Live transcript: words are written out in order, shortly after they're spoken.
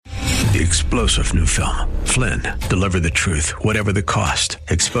the explosive new film, Flynn, deliver the truth, whatever the cost,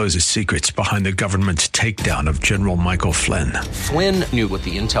 exposes secrets behind the government's takedown of General Michael Flynn. Flynn knew what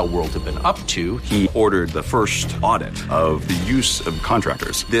the intel world had been up to. He ordered the first audit of the use of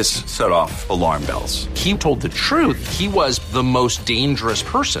contractors. This set off alarm bells. He told the truth. He was the most dangerous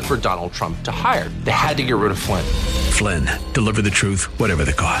person for Donald Trump to hire. They had to get rid of Flynn. Flynn, deliver the truth, whatever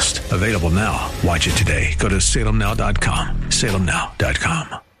the cost. Available now. Watch it today. Go to salemnow.com.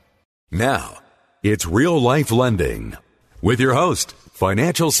 salemnow.com. Now, it's Real Life Lending with your host,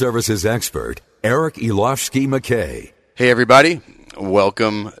 financial services expert, Eric Elovski McKay. Hey, everybody.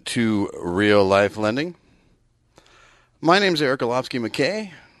 Welcome to Real Life Lending. My name is Eric Elovski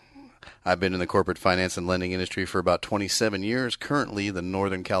McKay. I've been in the corporate finance and lending industry for about 27 years, currently the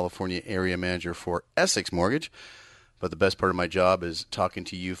Northern California area manager for Essex Mortgage. But the best part of my job is talking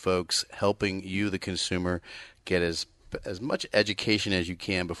to you folks, helping you, the consumer, get as much education as you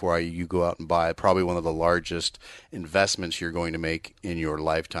can before you go out and buy probably one of the largest investments you're going to make in your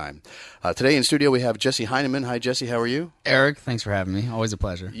lifetime. Today in studio we have Jesse Hinaman. Hi, Jesse. How are you? Eric, thanks for having me. Always a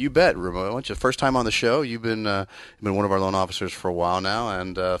pleasure. You bet. First time on the show. You've been one of our loan officers for a while now,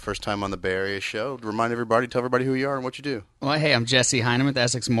 and first time on the Bay Area show. Remind everybody, tell everybody who you are and what you do. Well, hey, I'm Jesse Hinaman with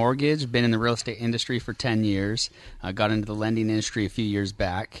Essex Mortgage. Been in the real estate industry for 10 years. Got into the lending industry a few years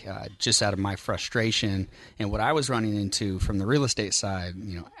back, just out of my frustration and what I was running into from the real estate side,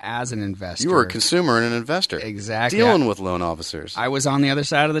 as an investor. You were a consumer and an investor. Exactly. Dealing with loan officers. I was on the other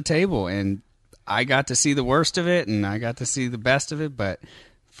side of the table, and I got to see the worst of it, and I got to see the best of it, but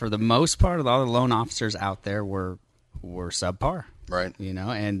for the most part, all the loan officers out there were subpar. Right.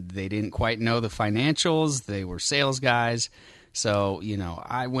 And they didn't quite know the financials. They were sales guys. So,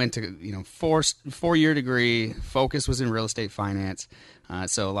 I went to, 4-year degree, focus was in real estate finance.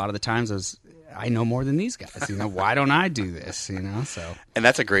 So a lot of the times I know more than these guys. Why don't I do this? So. And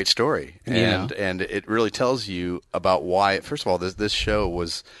that's a great story. And it really tells you about why, first of all, this show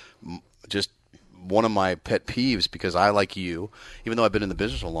was just one of my pet peeves, because I, like you, even though I've been in the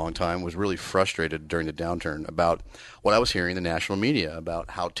business a long time, was really frustrated during the downturn about what I was hearing in the national media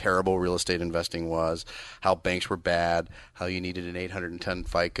about how terrible real estate investing was, how banks were bad, how you needed an 810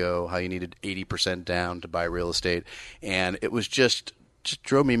 FICO, how you needed 80% down to buy real estate. And it was just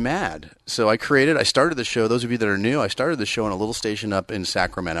drove me mad. So I started the show. Those of you that are new, I started the show on a little station up in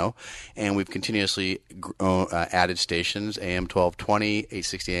Sacramento, and we've continuously added stations, AM 1220,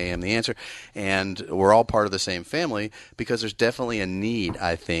 860 AM The Answer, and we're all part of the same family because there's definitely a need,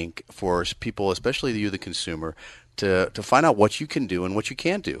 I think, for people, especially you, the consumer, to find out what you can do and what you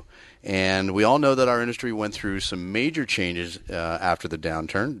can't do. And we all know that our industry went through some major changes after the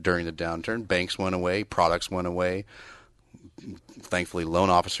downturn. During the downturn, banks went away, products went away. Thankfully,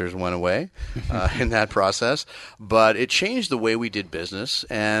 loan officers went away in that process. But it changed the way we did business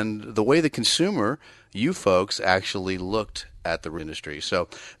and the way the consumer, you folks, actually looked at the industry. So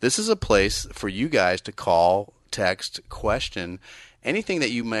this is a place for you guys to call, text, question, anything that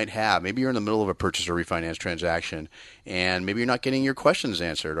you might have. Maybe you're in the middle of a purchase or refinance transaction, and maybe you're not getting your questions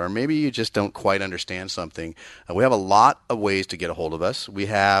answered, or maybe you just don't quite understand something. We have a lot of ways to get a hold of us. We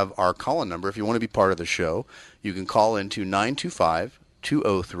have our call-in number. If you want to be part of the show, you can call into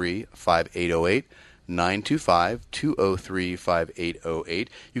 925-203-5808, 925-203-5808.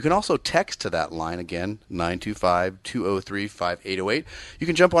 You can also text to that line again, 925-203-5808. You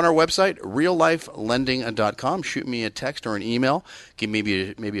can jump on our website, reallifelending.com. Shoot me a text or an email. Give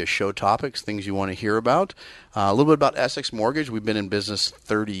maybe a show topics, things you want to hear about. A little bit about Essex Mortgage. We've been in business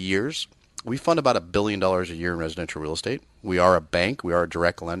 30 years. We fund about $1 billion a year in residential real estate. We are a bank. We are a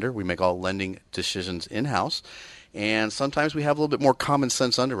direct lender. We make all lending decisions in-house. And sometimes we have a little bit more common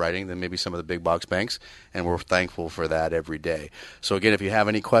sense underwriting than maybe some of the big box banks, and we're thankful for that every day. So again, if you have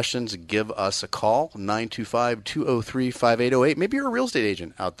any questions, give us a call, 925-203-5808. Maybe you're a real estate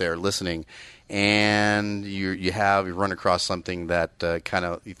agent out there listening, and you run across something that kind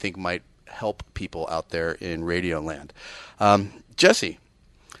of you think might help people out there in radio land. Jesse,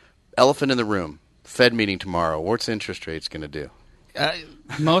 elephant in the room, Fed meeting tomorrow. What's interest rates going to do?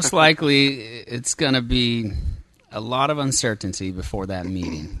 Most likely it's going to be a lot of uncertainty before that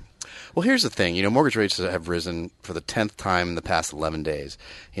meeting. Well, here's the thing. Mortgage rates have risen for the 10th time in the past 11 days.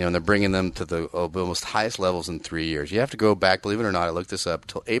 And they're bringing them to the almost highest levels in 3 years. You have to go back, believe it or not, I looked this up,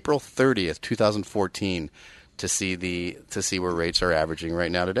 till April 30th, 2014 to see where rates are averaging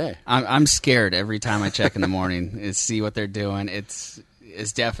right now today. I'm scared every time I check in the morning to see what they're doing.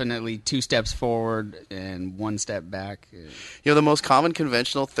 It's definitely 2 steps forward and 1 step back. The most common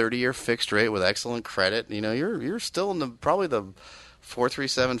conventional 30-year fixed rate with excellent credit, you're still in probably the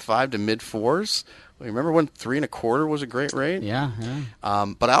 4.375 to mid 4s Remember when 3.25% was a great rate? Yeah.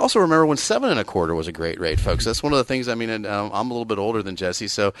 But I also remember when 7.25% was a great rate, folks. That's one of the things. I mean, and, I'm a little bit older than Jesse,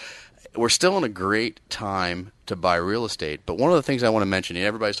 so we're still in a great time to buy real estate. But one of the things I want to mention, and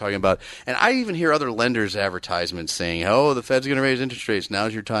everybody's talking about, and I even hear other lenders' advertisements saying, "Oh, the Fed's going to raise interest rates.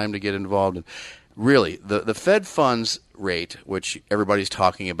 Now's your time to get involved." And really, the Fed funds rate, which everybody's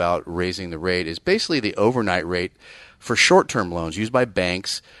talking about raising the rate, is basically the overnight rate for short-term loans used by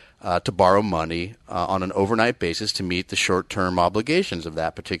banks to borrow money on an overnight basis to meet the short-term obligations of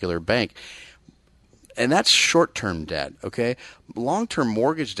that particular bank. And that's short-term debt, okay? Long-term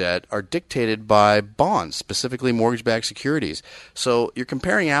mortgage debt are dictated by bonds, specifically mortgage-backed securities. So you're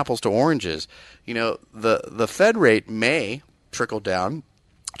comparing apples to oranges. You know, the Fed rate may trickle down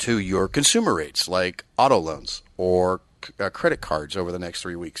to your consumer rates, like auto loans or credit cards over the next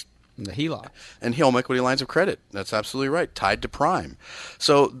 3 weeks. The HELOC. And home equity lines of credit. That's absolutely right. Tied to prime.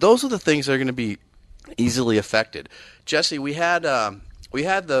 So those are the things that are going to be easily affected. Jesse, we had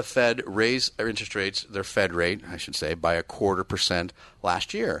the Fed raise their interest rates, their Fed rate, I should say, by 0.25%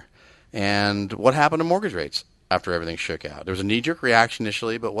 last year. And what happened to mortgage rates after everything shook out? There was a knee-jerk reaction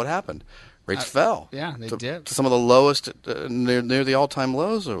initially, but what happened? Rates fell. Yeah, they dipped. To some of the lowest, near the all-time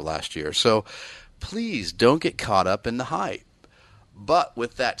lows of last year. So please don't get caught up in the hype. But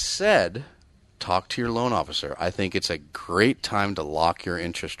with that said, talk to your loan officer. I think it's a great time to lock your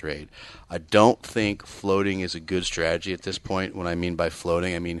interest rate. I don't think floating is a good strategy at this point. When I mean by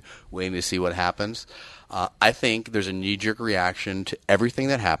floating, I mean waiting to see what happens. I think there's a knee-jerk reaction to everything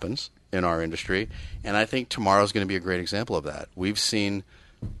that happens in our industry, and I think tomorrow's going to be a great example of that. We've seen,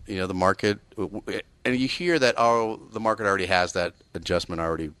 the market, and you hear that, the market already has that adjustment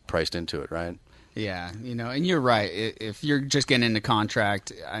already priced into it, right? Yeah, and you're right. If you're just getting into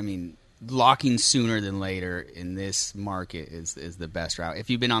contract, I mean, locking sooner than later in this market is the best route. If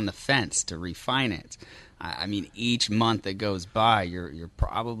you've been on the fence to refinance, I mean, each month that goes by, you're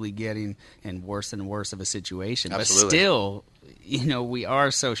probably getting in worse and worse of a situation. Absolutely. But still, we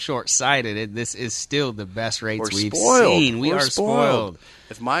are so short-sighted. This is still the best rates we've spoiled. seen. We're spoiled.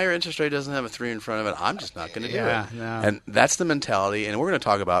 If my interest rate doesn't have a 3 in front of it, I'm just not going to do it. No. And that's the mentality. And we're going to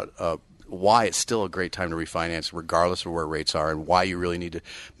talk about why it's still a great time to refinance regardless of where rates are and why you really need to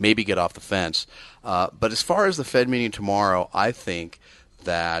maybe get off the fence. But as far as the Fed meeting tomorrow, I think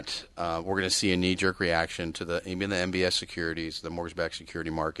that we're going to see a knee-jerk reaction to even the MBS securities, the mortgage-backed security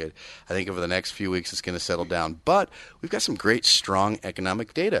market. I think over the next few weeks it's going to settle down. But we've got some great, strong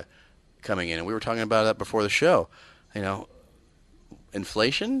economic data coming in, and we were talking about that before the show.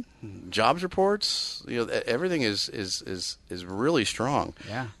 Inflation, jobs reports, everything is really strong.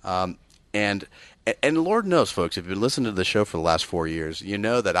 Yeah. And Lord knows, folks, if you've been listening to the show for the last 4 years, you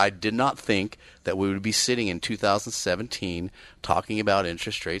know that I did not think that we would be sitting in 2017 talking about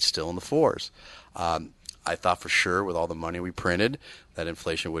interest rates still in the 4s. I thought for sure with all the money we printed that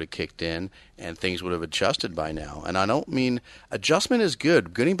inflation would have kicked in and things would have adjusted by now. And I don't mean adjustment is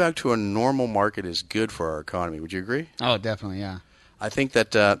good. Getting back to a normal market is good for our economy. Would you agree? Oh, definitely, yeah. I think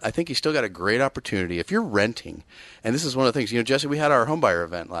you still got a great opportunity if you're renting, and this is one of the things. Jesse, we had our homebuyer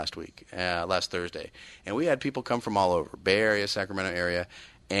event last Thursday, and we had people come from all over, Bay Area, Sacramento area,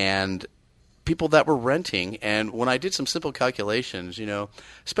 and people that were renting. And when I did some simple calculations,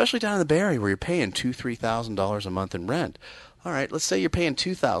 especially down in the Bay Area where you're paying $2,000-$3,000 a month in rent. All right, let's say you're paying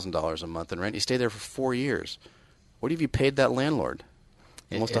 $2,000 a month in rent. You stay there for 4 years. What have you paid that landlord?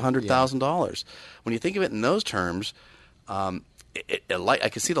 Almost $100,000. When you think of it in those terms. I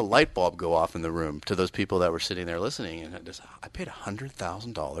could see the light bulb go off in the room to those people that were sitting there listening, and I paid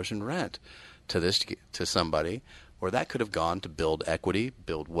 $100,000 in rent to somebody, where that could have gone to build equity,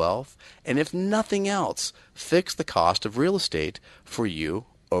 build wealth, and if nothing else, fix the cost of real estate for you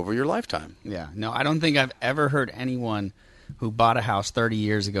over your lifetime. Yeah, no, I don't think I've ever heard anyone who bought a house 30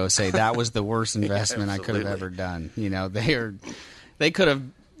 years ago say that was the worst investment I could have ever done. They could have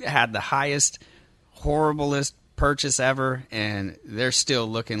had the highest, horriblest purchase ever, and they're still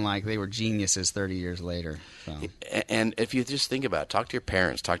looking like they were geniuses 30 years later. So. And if you just think about it, talk to your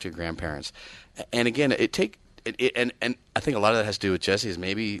parents, talk to your grandparents, and again, and I think a lot of that has to do with Jesse is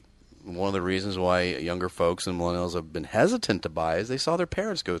maybe one of the reasons why younger folks and millennials have been hesitant to buy is they saw their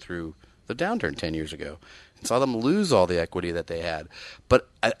parents go through the downturn 10 years ago and saw them lose all the equity that they had. But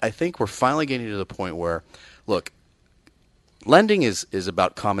I think we're finally getting to the point where, look, lending is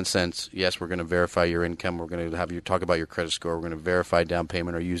about common sense. Yes, we're going to verify your income. We're going to have you talk about your credit score. We're going to verify down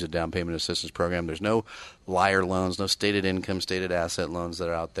payment or use a down payment assistance program. There's no liar loans, no stated income, stated asset loans that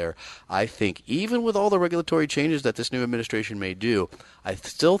are out there. I think even with all the regulatory changes that this new administration may do, I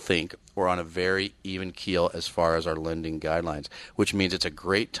still think we're on a very even keel as far as our lending guidelines, which means it's a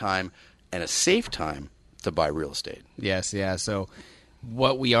great time and a safe time to buy real estate. Yes, yeah. So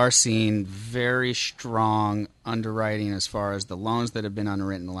what we are seeing, very strong underwriting as far as the loans that have been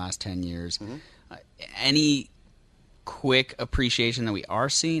underwritten in the last 10 years. Any quick appreciation that we are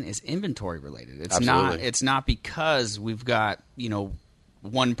seeing is inventory related. It's not because we've got,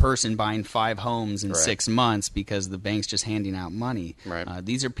 one person buying 5 homes in 6 months because the bank's just handing out money. Right.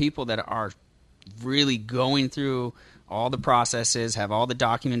 These are people that are really going through all the processes, have all the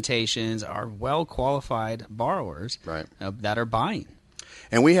documentations, are well-qualified borrowers that are buying.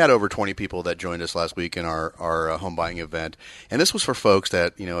 And we had over 20 people that joined us last week in our home buying event. And this was for folks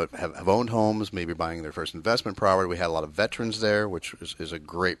that, have owned homes, maybe buying their first investment property. We had a lot of veterans there, which is a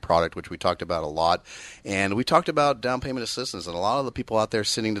great product, which we talked about a lot. And we talked about down payment assistance. And a lot of the people out there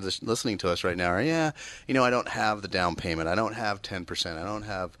listening to us right now are, I don't have the down payment. I don't have 10%. I don't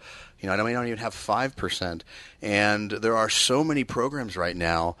have... I don't even have 5%. And there are so many programs right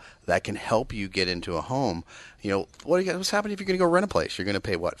now that can help you get into a home. What's happening if you're going to go rent a place? You're going to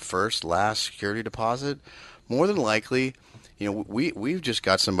pay what? First, last, security deposit? More than likely, we've just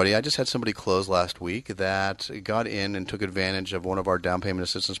got somebody. I just had somebody close last week that got in and took advantage of one of our down payment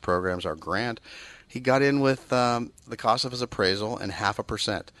assistance programs, our grant. He got in with the cost of his appraisal and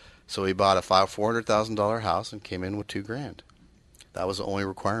 0.5%. So he bought a $400,000 house and came in with $2,000. That was the only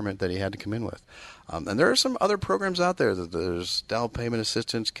requirement that he had to come in with. And there are some other programs out there. There's down payment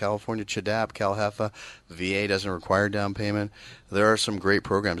assistance, California CHDAP, CalHEFA. VA doesn't require down payment. There are some great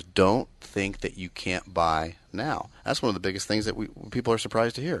programs. Don't think that you can't buy now. That's one of the biggest things that people are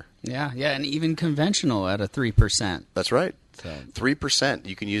surprised to hear. Yeah, and even conventional at a 3%. That's right. 3%.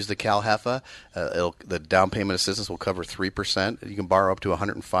 You can use the CalHEFA. The down payment assistance will cover 3%. You can borrow up to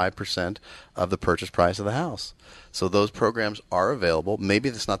 105% of the purchase price of the house. So those programs are available. Maybe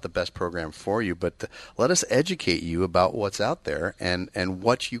that's not the best program for you, but let us educate you about what's out there and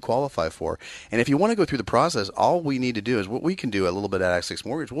what you qualify for. And if you want to go through the process, all we need to do is what we can do a little bit at Act6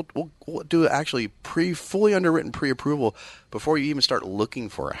 Mortgage. We'll do actually fully underwritten pre-approval before you even start looking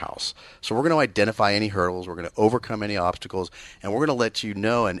for a house. So we're going to identify any hurdles. We're going to overcome any obstacles, and we're going to let you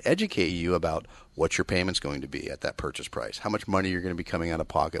know and educate you about what your payment's going to be at that purchase price, how much money you're going to be coming out of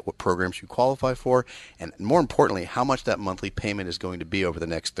pocket, what programs you qualify for, and more importantly, how much that monthly payment is going to be over the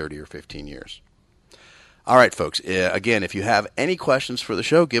next 30 or 15 years. All right, folks. Again, if you have any questions for the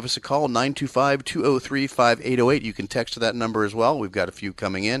show, give us a call, 925-203-5808. You can text to that number as well. We've got a few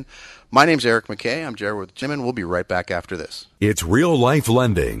coming in. My name's Eric McKay. I'm Jared with Jim, and we'll be right back after this. It's Real Life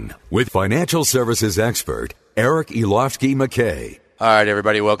Lending with financial services expert Eric Elovski McKay. All right,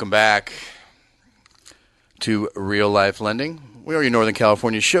 everybody, welcome back to Real Life Lending. We are your Northern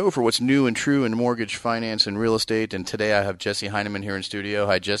California show for what's new and true in mortgage, finance, and real estate. And today I have Jesse Hinaman here in studio.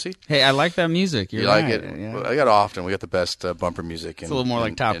 Hi, Jesse. Hey, I like that music. You like it? Yeah. Well, I got often. We got the best bumper music. It's a little more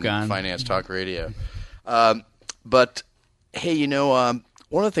like Top Gun. Finance talk radio. But, hey, one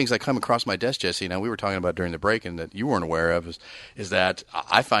of the things that come across my desk, Jesse, we were talking about during the break and that you weren't aware of is that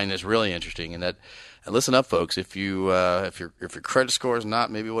I find this really interesting and that and listen up, folks. If your credit score is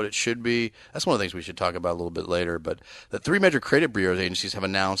not maybe what it should be, that's one of the things we should talk about a little bit later. But the 3 major credit bureau agencies have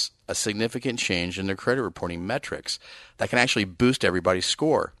announced a significant change in their credit reporting metrics that can actually boost everybody's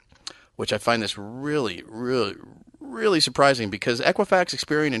score, which I find this really, really, really surprising because Equifax,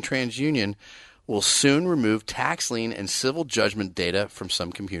 Experian, and TransUnion will soon remove tax lien and civil judgment data from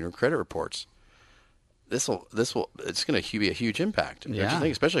some computer credit reports. It's going to be a huge impact. Yeah. Don't you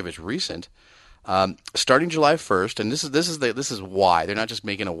think, especially if it's recent. Starting July 1st, and this is why they're not just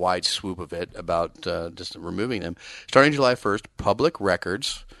making a wide swoop of it about just removing them. Starting July 1st, public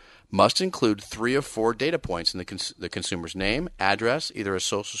records must include 3 of 4 data points in the consumer's name, address, either a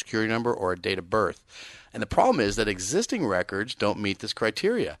social security number or a date of birth. And the problem is that existing records don't meet this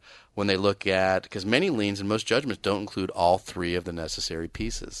criteria when they look at, because many liens and most judgments don't include all 3 of the necessary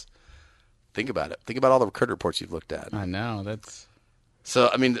pieces. Think about it. Think about all the credit reports you've looked at. I know, that's...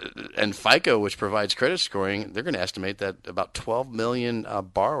 So, and FICO, which provides credit scoring, they're going to estimate that about 12 million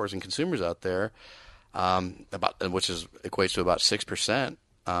borrowers and consumers out there, which equates to about 6%,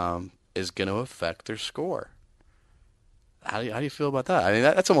 is going to affect their score. How do you feel about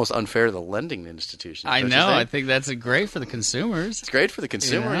that? That's almost unfair to the lending institution. I know. I think that's great for the consumers. It's great for the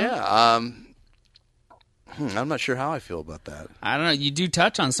consumer, yeah. I'm not sure how I feel about that. I don't know. You do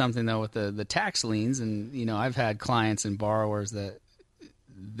touch on something, though, with the tax liens. And, I've had clients and borrowers that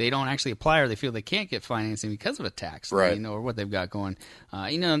they don't actually apply or they feel they can't get financing because of a tax lien or what they've got going.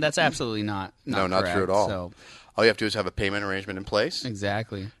 That's absolutely not not true at all. So, all you have to do is have a payment arrangement in place.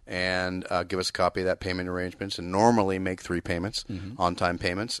 Exactly. And give us a copy of that payment arrangement and normally make 3 payments, on-time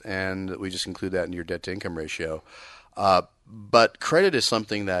payments, and we just include that in your debt-to-income ratio. But credit is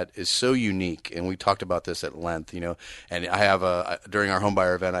something that is so unique, and we talked about this at length, and I have during our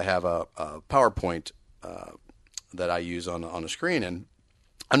homebuyer event, I have a PowerPoint that I use on a screen, and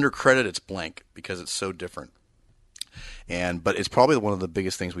under credit, it's blank because it's so different. But it's probably one of the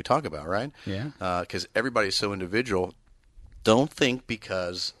biggest things we talk about, right? Yeah. Because everybody's so individual. Don't think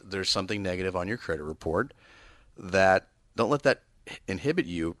because there's something negative on your credit report don't let that inhibit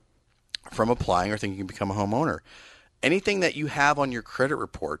you from applying or thinking you can become a homeowner. Anything that you have on your credit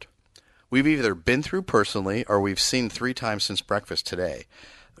report, we've either been through personally or we've seen 3 times since breakfast today.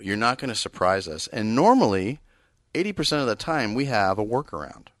 You're not going to surprise us. And normally, 80% of the time, we have a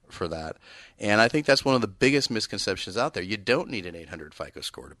workaround for that. And I think that's one of the biggest misconceptions out there. You don't need an 800 FICO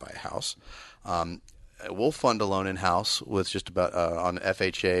score to buy a house. We'll fund a loan in-house with just about on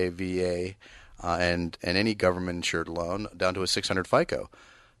FHA, VA, and any government-insured loan down to a 600 FICO.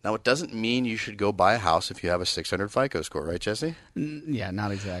 Now, it doesn't mean you should go buy a house if you have a 600 FICO score, right, Jesse? Yeah,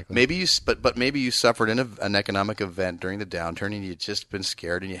 not exactly. But maybe you suffered an economic event during the downturn and you've just been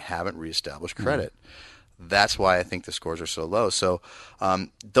scared and you haven't reestablished credit. That's why I think the scores are so low. So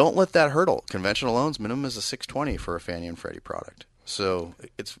don't let that hurdle. Conventional loans, minimum is a 620 for a Fannie and Freddie product. So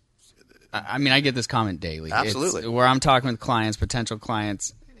it's... I mean, I get this comment daily. Absolutely. It's where I'm talking with clients, potential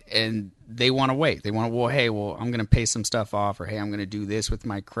clients, and they want to wait. They want to, I'm going to pay some stuff off, or hey, I'm going to do this with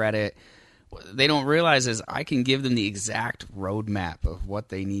my credit. What they don't realize is I can give them the exact roadmap of what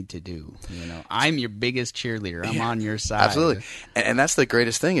they need to do. I'm your biggest cheerleader. I'm on your side. Absolutely. And that's the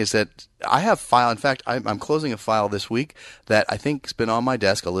greatest thing is that I have file. In fact, I'm closing a file this week that I think has been on my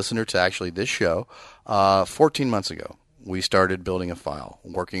desk, a listener to actually this show, 14 months ago. We started building a file,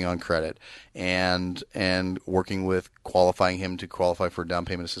 working on credit, and working with qualifying him to qualify for a down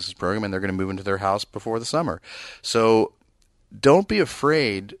payment assistance program, and they're going to move into their house before the summer. So don't be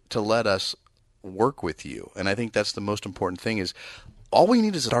afraid to let us work with you. And I think that's the most important thing is all we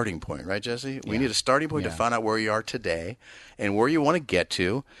need is a starting point, right, Jesse? We need a starting point to find out where you are today and where you want to get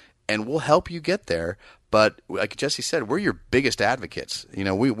to, and we'll help you get there. But like Jesse said, we're your biggest advocates.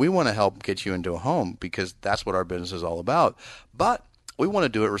 We want to help get you into a home because that's what our business is all about. But we want to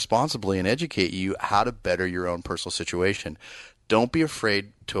do it responsibly and educate you how to better your own personal situation. Don't be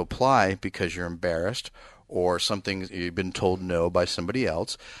afraid to apply because you're embarrassed or something you've been told no by somebody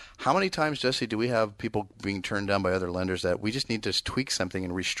else. How many times, Jesse, do we have people being turned down by other lenders that we just need to tweak something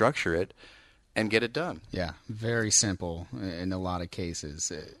and restructure it and get it done? Yeah, very simple in a lot of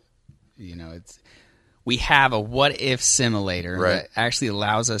cases. We have a what-if simulator that actually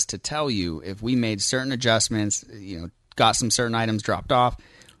allows us to tell you if we made certain adjustments, got some certain items dropped off,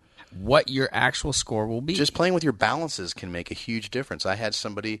 what your actual score will be. Just playing with your balances can make a huge difference. I had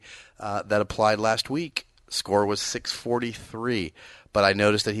somebody that applied last week. Score was 643, but I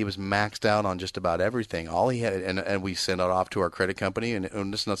noticed that he was maxed out on just about everything. All he had, and we sent it off to our credit company,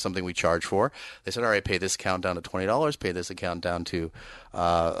 and this is not something we charge for. They said, all right, pay this account down to $20, pay this account down to,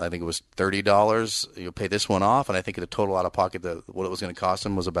 I think it was $30. You'll pay this one off, and I think the total out of pocket, what it was going to cost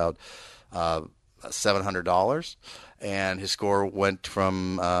him was about $700, and his score went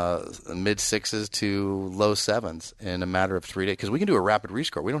from mid sixes to low sevens in a matter of 3 days. Because we can do a rapid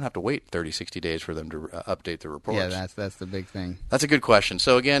rescore. We don't have to wait 30, 60 days for them to update the reports. Yeah, that's the big thing. That's a good question.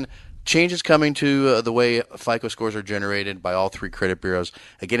 So again, changes coming to the way FICO scores are generated by all 3 credit bureaus.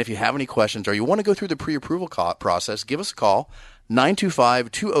 Again, if you have any questions or you want to go through the pre-approval process, give us a call,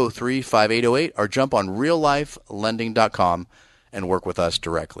 925-203-5808, or jump on reallifelending.com and work with us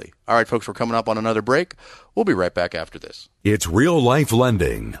directly. All right, folks, we're coming up on another break. We'll be right back after this. It's Real Life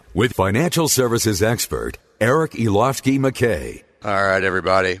Lending with financial services expert Eric Elovski McKay. All right,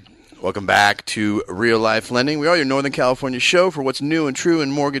 everybody. Welcome back to Real Life Lending. We are your Northern California show for what's new and true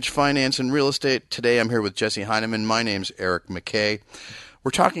in mortgage, finance, and real estate. Today I'm here with Jesse Hinaman. My name's Eric McKay. We're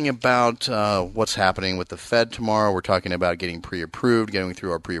talking about what's happening with the Fed tomorrow. We're talking about getting pre-approved, going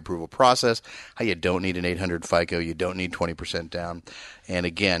through our pre-approval process, how you don't need an 800 FICO, you don't need 20% down. And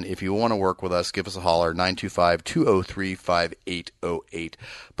again, if you want to work with us, give us a holler, 925-203-5808.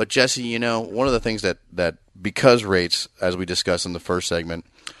 But Jesse, one of the things that because rates, as we discussed in the first segment,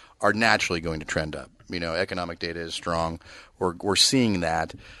 are naturally going to trend up. Economic data is strong. We're seeing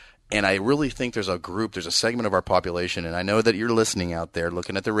that. And I really think there's a segment of our population, and I know that you're listening out there,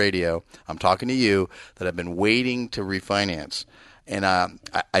 looking at the radio, I'm talking to you, that have been waiting to refinance. And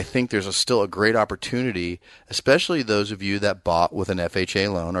I think there's still a great opportunity, especially those of you that bought with an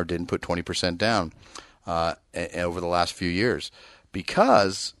FHA loan or didn't put 20% down over the last few years.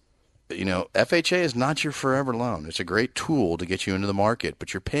 Because, FHA is not your forever loan. It's a great tool to get you into the market,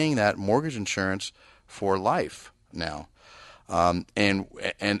 but you're paying that mortgage insurance for life now. And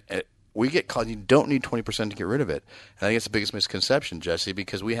we get called. You don't need 20% to get rid of it. And I think it's the biggest misconception, Jesse,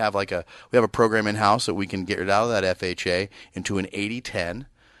 because we have a program in house that we can get rid out of that FHA into an 80-10,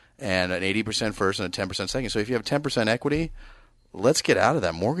 and an 80% first and a 10% second. So if you have 10% equity, let's get out of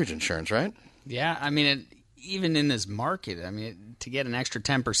that mortgage insurance, right? Yeah, I mean, even in this market, I mean, to get an extra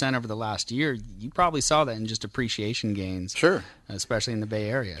 10% over the last year, you probably saw that in just appreciation gains. Sure. Especially in the Bay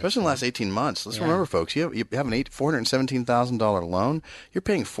Area. Especially in the last 18 months. Let's remember, folks, you have an $417,000 loan. You're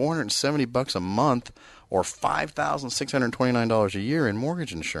paying $470 a month or $5,629 a year in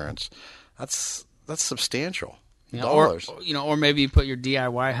mortgage insurance. That's substantial. Dollars. Or maybe you put your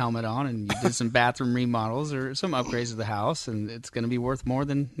DIY helmet on and you did some bathroom remodels or some upgrades to the house, and it's going to be worth more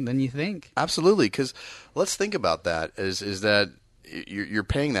than you think. Absolutely, because let's think about that. Is that you're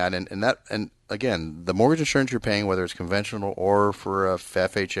paying that, and again, the mortgage insurance you're paying, whether it's conventional or for a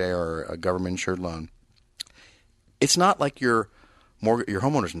FHA or a government insured loan, it's not like your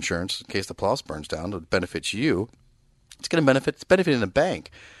homeowner's insurance in case the house burns down. It benefits you. It's benefiting the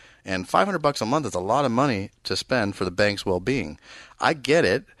bank. And $500 a month is a lot of money to spend for the bank's well-being. I get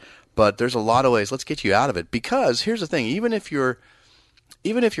it, but there's a lot of ways. Let's get you out of it. Because here's the thing: even if you're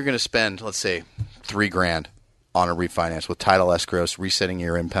going to spend, let's say, $3,000 on a refinance with title escrows, resetting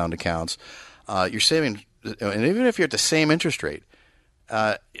your impound accounts, you're saving. And even if you're at the same interest rate,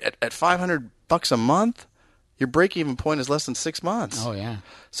 at $500 a month, your break-even point is less than 6 months. Oh yeah.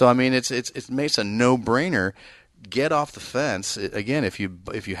 So I mean, it makes a no-brainer. Get off the fence. Again, if you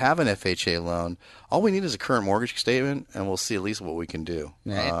have an FHA loan, all we need is a current mortgage statement, and we'll see at least what we can do.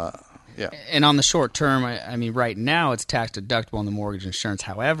 Yeah. And on the short term, I mean, right now it's tax deductible on the mortgage insurance.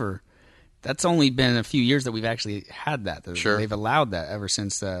 However, that's only been a few years that we've actually had that. Sure. They've allowed that ever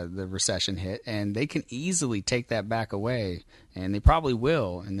since the recession hit, and they can easily take that back away, and they probably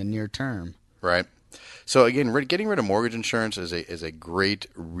will in the near term. Right. So again, getting rid of mortgage insurance is a great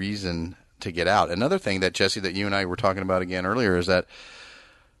reason to get out. Another thing that, Jesse, that you and I were talking about again earlier is that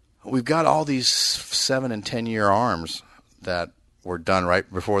we've got all these 7 and 10 year ARMs that were done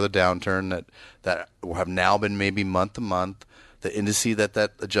right before the downturn that have now been maybe month to month. The indice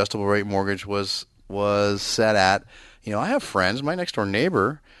that adjustable rate mortgage was set at. I have friends, my next door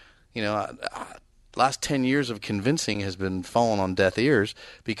neighbor, last 10 years of convincing has been falling on deaf ears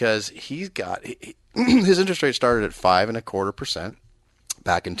because his interest rate started at 5.25%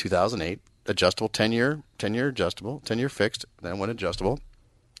 back in 2008. Adjustable 10-year adjustable, 10-year fixed, then went adjustable.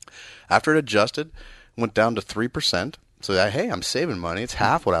 After it adjusted, went down to 3%. So hey, I'm saving money. It's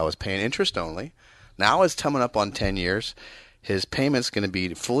half what I was paying, interest only. Now it's coming up on 10 years. His payment's going to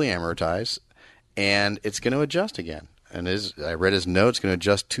be fully amortized, and it's going to adjust again. And I read his note, it's going to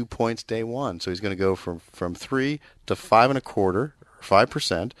adjust 2 points day one. So he's going to go from 3 to 5.25%,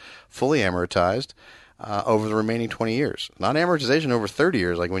 5%, fully amortized. Over the remaining 20 years. Not amortization over 30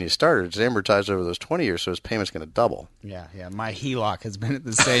 years like when you started. It's amortized over those 20 years, so his payment's going to double. Yeah. My HELOC has been at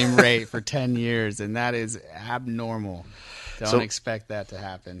the same rate for 10 years, and that is abnormal. Don't expect that to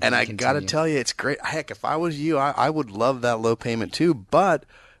happen. And I got to tell you, it's great. Heck, if I was you, I would love that low payment too, but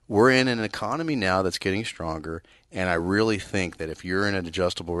we're in an economy now that's getting stronger, and I really think that if you're in an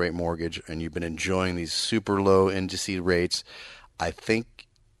adjustable rate mortgage and you've been enjoying these super low indice rates, I think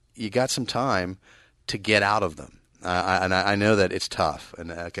you got some time to get out of them. And I know that it's tough. And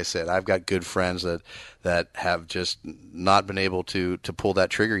like I said, I've got good friends that have just not been able to pull that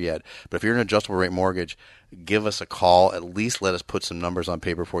trigger yet. But if you're in an adjustable rate mortgage, give us a call. At least let us put some numbers on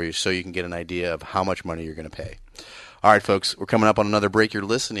paper for you so you can get an idea of how much money you're going to pay. All right, folks, we're coming up on another break. You're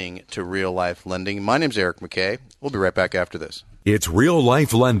listening to Real Life Lending. My name's Eric McKay. We'll be right back after this. It's Real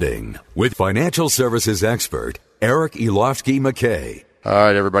Life Lending with financial services expert Eric Elovski McKay. All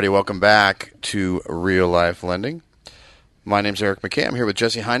right, everybody, welcome back to Real Life Lending. My name's Eric McKay. I'm here with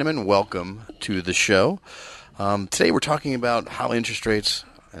Jesse Hinaman. Welcome to the show. Today we're talking about how interest rates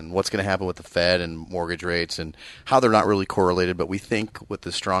and what's going to happen with the Fed and mortgage rates and how they're not really correlated, but we think with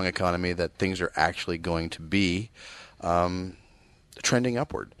the strong economy that things are actually going to be trending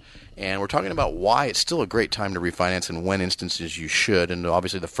upward. And we're talking about why it's still a great time to refinance and when instances you should. And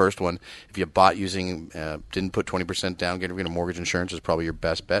obviously the first one, if you bought using, didn't put 20% down, getting rid of mortgage insurance is probably your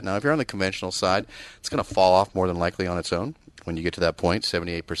best bet. Now, if you're on the conventional side, it's going to fall off more than likely on its own. When you get to that point,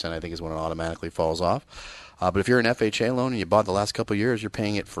 78% I think is when it automatically falls off. But if you're an FHA loan and you bought the last couple of years, you're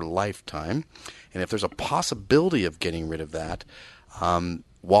paying it for lifetime. And if there's a possibility of getting rid of that,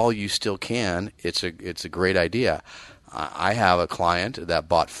 while you still can, it's a great idea. I have a client that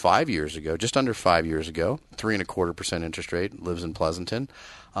bought 5 years ago, just under 5 years ago, 3.25% interest rate, lives in Pleasanton,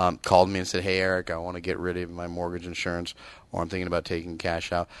 called me and said, "Hey, Eric, I want to get rid of my mortgage insurance, or I'm thinking about taking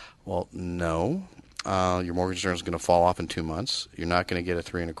cash out." Well, no. Your mortgage insurance is going to fall off in 2 months. You're not going to get a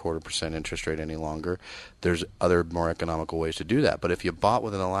 3.25% interest rate any longer. There's other more economical ways to do that. But if you bought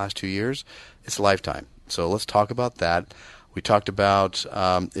within the last 2 years, it's lifetime. So let's talk about that. We talked about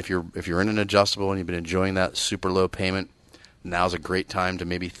if you're in an adjustable and you've been enjoying that super low payment, now's a great time to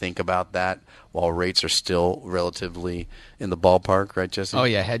maybe think about that while rates are still relatively in the ballpark, right, Jesse? Oh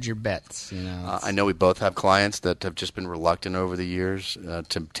yeah, hedge your bets. I know we both have clients that have just been reluctant over the years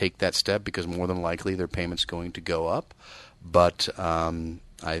to take that step because more than likely their payment's going to go up. But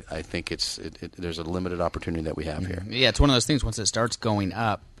I think there's a limited opportunity that we have here. Yeah, it's one of those things. Once it starts going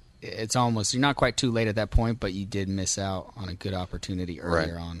up, it's almost you're not quite too late at that point, but you did miss out on a good opportunity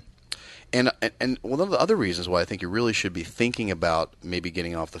earlier on. And one of the other reasons why I think you really should be thinking about maybe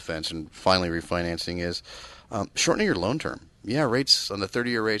getting off the fence and finally refinancing is shortening your loan term. Yeah, rates on the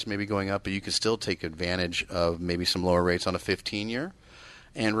 30-year rates may be going up, but you can still take advantage of maybe some lower rates on a 15-year.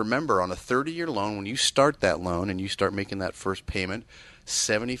 And remember, on a 30-year loan, when you start that loan and you start making that first payment,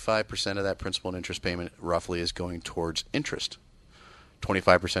 75% of that principal and interest payment roughly is going towards interest.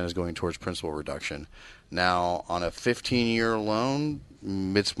 25% is going towards principal reduction. Now, on a 15-year loan,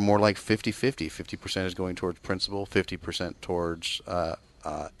 it's more like 50-50. 50% is going towards principal, 50% towards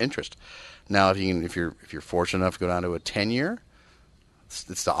interest. Now, if you're fortunate enough to go down to a 10-year,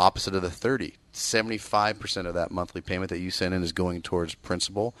 it's the opposite of the 30. 75% of that monthly payment that you send in is going towards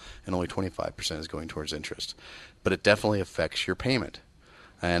principal, and only 25% is going towards interest. But it definitely affects your payment.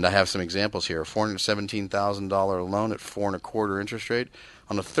 And I have some examples here. A $417,000 loan at 4.25% interest rate.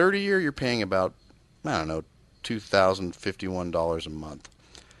 On a 30-year, you're paying about, $2,051 a month.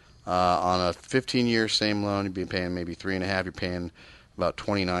 On a 15-year same loan, you'd be paying maybe 3.5%. You're paying about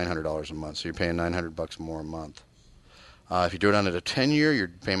 $2,900 a month. So you're paying $900 more a month. If you do it on a 10-year, your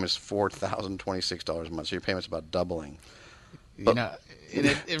payment's $4,026 a month. So your payment's about doubling.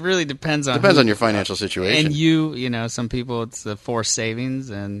 It really depends on your financial situation. And some people it's the forced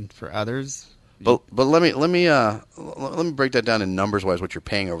savings, and for others. But let me break that down in numbers wise. What you're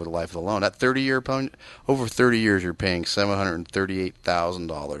paying over the life of the loan. At 30-year, over 30 years, you're paying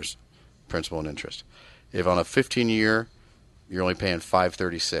 $738,000 principal and interest. If on a 15-year, you're only paying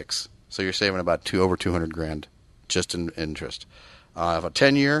 $536,000, so you're saving about over $200,000 just in interest. If a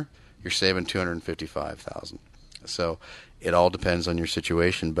 10-year, you're saving $255,000. So it all depends on your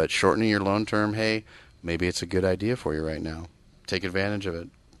situation, but shortening your loan term, hey, maybe it's a good idea for you right now. Take advantage of it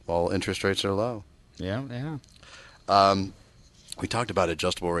while interest rates are low. Yeah. We talked about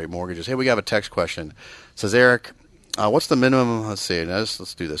adjustable rate mortgages. Hey, we got a text question. It says, Eric, what's the minimum? Let's see.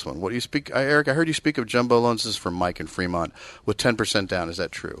 Let's do this one. What do you speak, Eric? I heard you speak of jumbo loans. This is from Mike in Fremont with 10% down. Is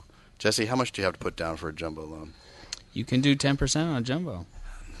that true? Jesse, how much do you have to put down for a jumbo loan? You can do 10% on a jumbo.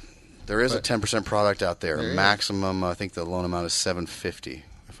 There is a 10% product out there. Maximum, I think the loan amount is $750,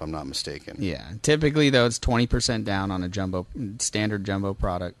 if I'm not mistaken. Yeah. Typically, though, it's 20% down on a standard jumbo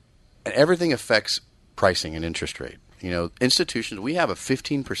product. And everything affects pricing and interest rate. Institutions, we have a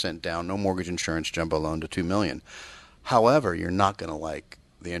 15% down, no mortgage insurance jumbo loan to $2 million. However, you're not going to like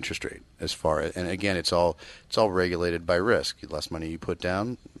the interest rate and again, it's all regulated by risk. The less money you put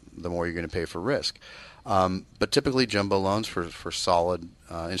down, the more you're going to pay for risk. But typically, jumbo loans for solid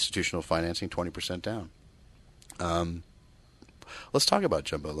institutional financing, 20% down. Let's talk about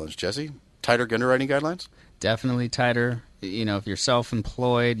jumbo loans, Jesse. Tighter underwriting guidelines? Definitely tighter. If you're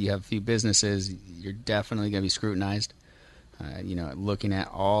self-employed, you have a few businesses, you're definitely going to be scrutinized. Looking at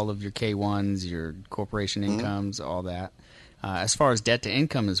all of your K-1s, your corporation incomes, all that. As far as debt to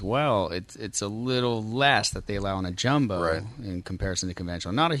income as well, it's a little less that they allow on a jumbo in comparison to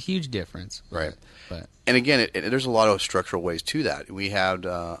conventional. Not a huge difference. Right. But and again, there's a lot of structural ways to that. We had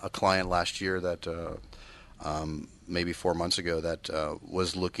a client last year that maybe 4 months ago that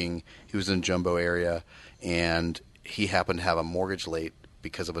was looking. He was in the jumbo area, and he happened to have a mortgage late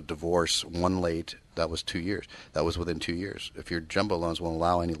because of a divorce, one late. That was 2 years. That was within 2 years. If your jumbo loans won't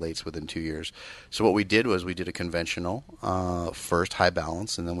allow any lates within 2 years. So what we did was we did a conventional first, high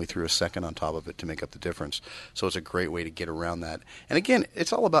balance, and then we threw a second on top of it to make up the difference. So it's a great way to get around that. And again,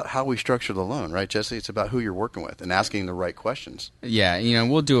 it's all about how we structure the loan, right, Jesse? It's about who you're working with and asking the right questions. Yeah,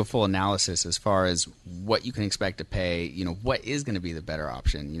 we'll do a full analysis as far as what you can expect to pay, what is going to be the better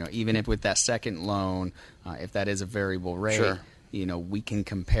option. Even if with that second loan, if that is a variable rate. Sure. we can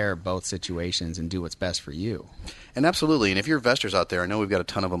compare both situations and do what's best for you. And absolutely. And if you're investors out there, I know we've got a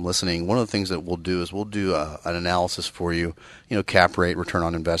ton of them listening. One of the things that we'll do is we'll do an analysis for you, cap rate, return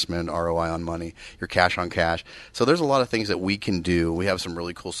on investment, ROI on money, your cash on cash. So there's a lot of things that we can do. We have some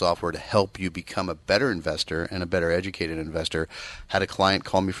really cool software to help you become a better investor and a better educated investor. Had a client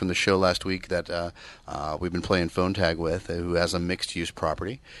call me from the show last week that we've been playing phone tag with who has a mixed-use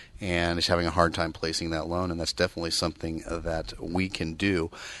property and is having a hard time placing that loan, and that's definitely something that we can do.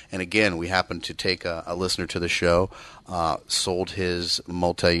 And again, we happen to take a listener to the show, sold his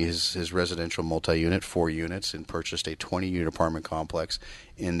residential multi-unit, 4 units, and purchased a 20-unit apartment complex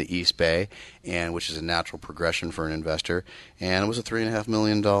in the East Bay, and which is a natural progression for an investor. And it was a $3.5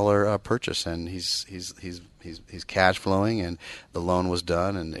 million purchase, and he's cash flowing, and the loan was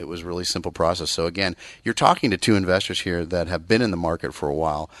done, and it was a really simple process. So again, you're talking to 2 investors here that have been in the market for a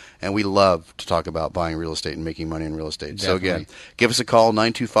while, and we love to talk about buying real estate and making money in real estate. Definitely. So again, give us a call,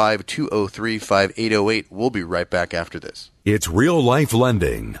 925-203-5808. We'll be right back after this. It's Real Life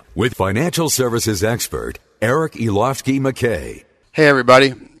Lending with financial services expert Eric Elovski McKay. Hey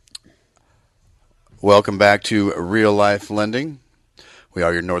everybody, welcome back to Real Life Lending. We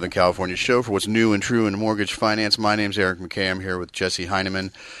are your Northern California show for what's new and true in mortgage finance. My name's Eric McKay. I'm here with Jesse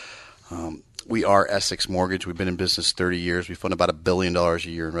Hinaman. We are Essex Mortgage. We've been in business 30 years. We fund about $1 billion a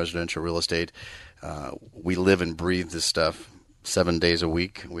year in residential real estate. We live and breathe this stuff 7 days a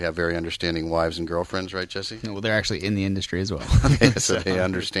week. We have very understanding wives and girlfriends, right, Jesse? Well, they're actually in the industry as well. Okay, so they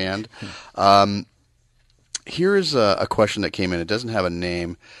understand. Here is a question that came in. It doesn't have a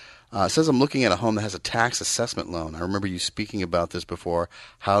name. It says, I'm looking at a home that has a tax assessment loan. I remember you speaking about this before.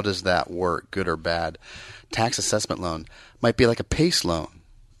 How does that work, good or bad? Tax assessment loan might be like a PACE loan,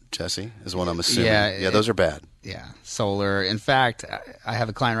 Jesse, is what I'm assuming. Yeah, those are bad. Yeah, solar. In fact, I have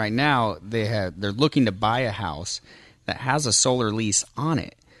a client right now. They're looking to buy a house that has a solar lease on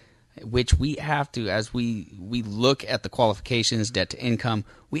it, which we have to, as we look at the qualifications, debt to income,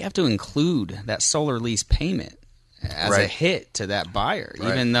 we have to include that solar lease payment as a hit to that buyer,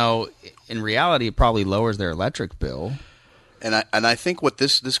 even though in reality it probably lowers their electric bill. And I think what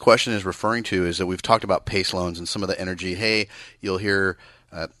this question is referring to is that we've talked about PACE loans and some of the energy. Hey, you'll hear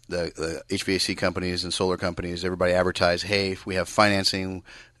the HVAC companies and solar companies, everybody advertise, hey, if we have financing,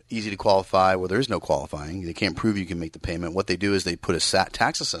 easy to qualify. Well, there is no qualifying. They can't prove you can make the payment. What they do is they put a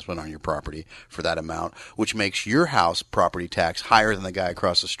tax assessment on your property for that amount, which makes your house property tax higher than the guy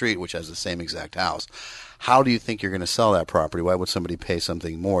across the street, which has the same exact house. How do you think you're going to sell that property? Why would somebody pay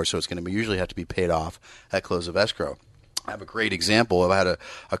something more? So it's going to usually have to be paid off at close of escrow. I have a great example. I had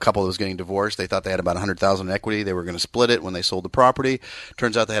a couple that was getting divorced. They thought they had about $100,000 in equity. They were going to split it when they sold the property.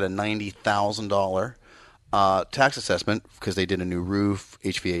 Turns out they had a $90,000 tax assessment because they did a new roof,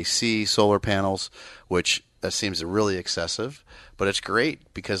 HVAC, solar panels, which that seems really excessive. But it's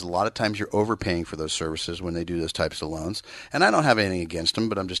great because a lot of times you're overpaying for those services when they do those types of loans. And I don't have anything against them,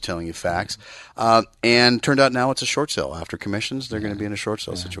 but I'm just telling you facts. And turned out now it's a short sale. After commissions, they're going to be in a short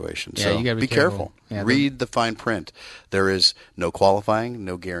sale situation. Yeah, so you gotta be careful. Yeah, Read the fine print. There is no qualifying,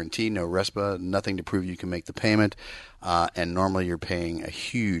 no guarantee, no RESPA, nothing to prove you can make the payment. And normally you're paying a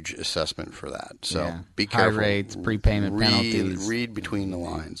huge assessment for that. So be careful. High rates, prepayment penalties. Read between the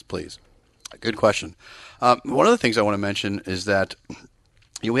lines, please. Good question. One of the things I want to mention is that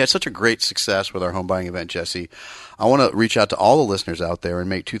we had such a great success with our home buying event, Jesse. I want to reach out to all the listeners out there and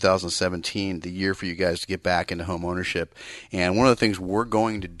make 2017 the year for you guys to get back into home ownership. And one of the things we're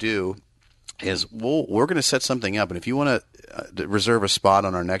going to do is we're going to set something up. And if you want to reserve a spot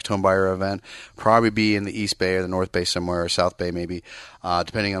on our next home buyer event, probably be in the East Bay or the North Bay somewhere, or South Bay maybe,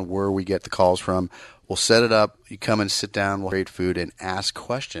 depending on where we get the calls from. We'll set it up. You come and sit down, we'll create food, and ask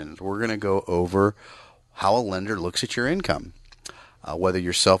questions. We're going to go over how a lender looks at your income, whether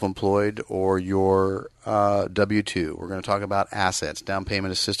you're self-employed or you're W-2. We're going to talk about assets, down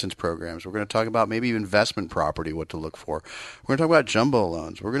payment assistance programs. We're going to talk about maybe investment property, what to look for. We're going to talk about jumbo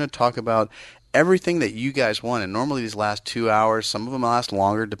loans. We're going to talk about everything that you guys want. And normally these last 2 hours, some of them last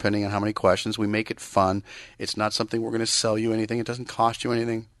longer depending on how many questions. We make it fun. It's not something we're going to sell you anything. It doesn't cost you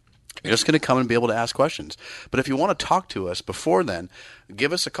anything. You're just going to come and be able to ask questions. But if you want to talk to us before then,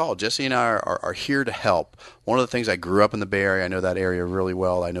 give us a call. Jesse and I are here to help. One of the things, I grew up in the Bay Area. I know that area really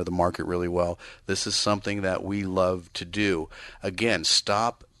well. I know the market really well. This is something that we love to do. Again,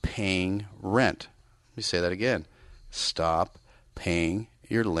 stop paying rent. Let me say that again. Stop paying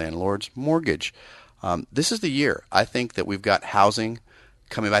your landlord's mortgage. This is the year. I think that we've got housing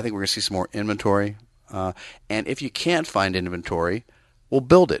coming. I think we're going to see some more inventory. And if you can't find inventory, we'll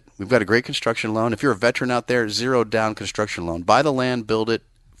build it. We've got a great construction loan. If you're a veteran out there, zero down construction loan. Buy the land, build it,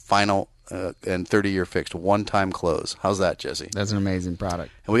 final and 30-year fixed one-time close. How's that, Jesse? That's an amazing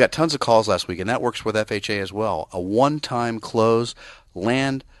product. And we got tons of calls last week, and that works with FHA as well. A one-time close,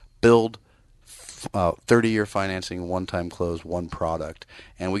 land, build, 30-year financing, one-time close, one product.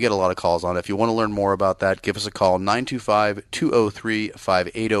 And we get a lot of calls on it. If you want to learn more about that, give us a call,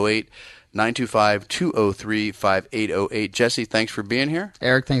 925-203-5808. 925-203-5808. Jesse, thanks for being here.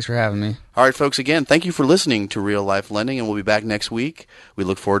 Eric, thanks for having me. All right, folks, again, thank you for listening to Real Life Lending, and we'll be back next week. We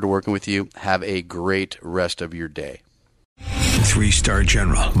look forward to working with you. Have a great rest of your day. 3-star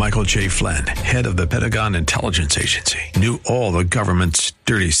General Michael J. Flynn, head of the Pentagon Intelligence Agency, knew all the government's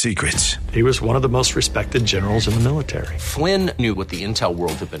dirty secrets. He was one of the most respected generals in the military. Flynn knew what the intel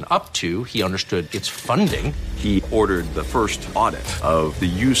world had been up to. He understood its funding. He ordered the first audit of the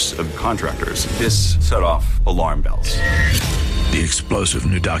use of contractors. This set off alarm bells. The explosive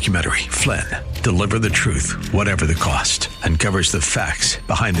new documentary, Flynn, Deliver the Truth, Whatever the Cost, uncovers the facts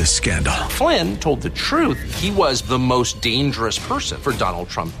behind this scandal. Flynn told the truth. He was the most dangerous person for Donald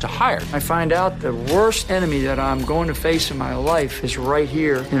Trump to hire. I find out the worst enemy that I'm going to face in my life is right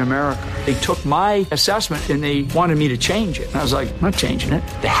here in America. They took my assessment and they wanted me to change it. And I was like, I'm not changing it.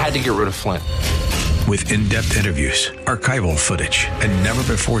 They had to get rid of Flynn. With in-depth interviews, archival footage, and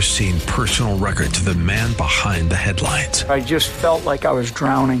never-before-seen personal records of the man behind the headlines. I just felt like I was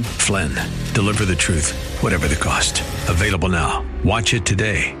drowning. Flynn, Deliver the Truth, Whatever the Cost. Available now. Watch it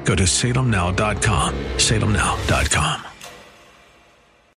today. Go to salemnow.com. salemnow.com.